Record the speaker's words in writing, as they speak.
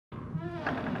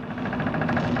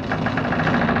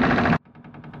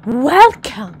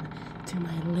Welcome to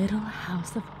my little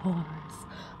house of horrors,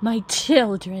 my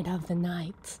children of the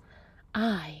night.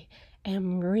 I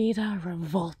am Rita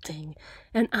Revolting,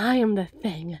 and I am the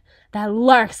thing that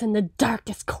lurks in the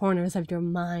darkest corners of your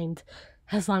mind.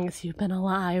 As long as you've been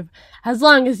alive, as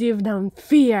long as you've known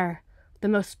fear, the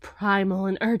most primal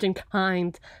and urgent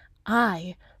kind,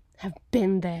 I have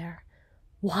been there,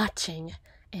 watching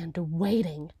and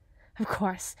waiting. Of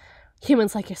course,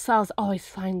 humans like yourselves always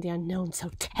find the unknown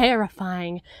so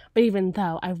terrifying, but even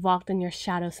though I've walked in your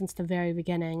shadow since the very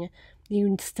beginning,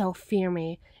 you still fear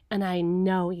me, and I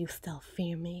know you still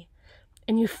fear me.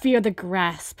 And you fear the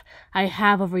grasp I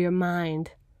have over your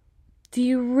mind. Do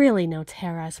you really know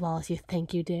Terra as well as you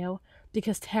think you do?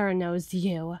 Because Terra knows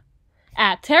you.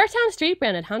 At Terrortown Street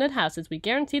branded haunted houses, we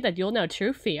guarantee that you'll know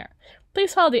true fear.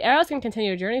 Please follow the arrows and continue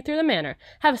your journey through the manor.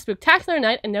 Have a spectacular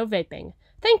night and no vaping.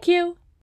 Thank you!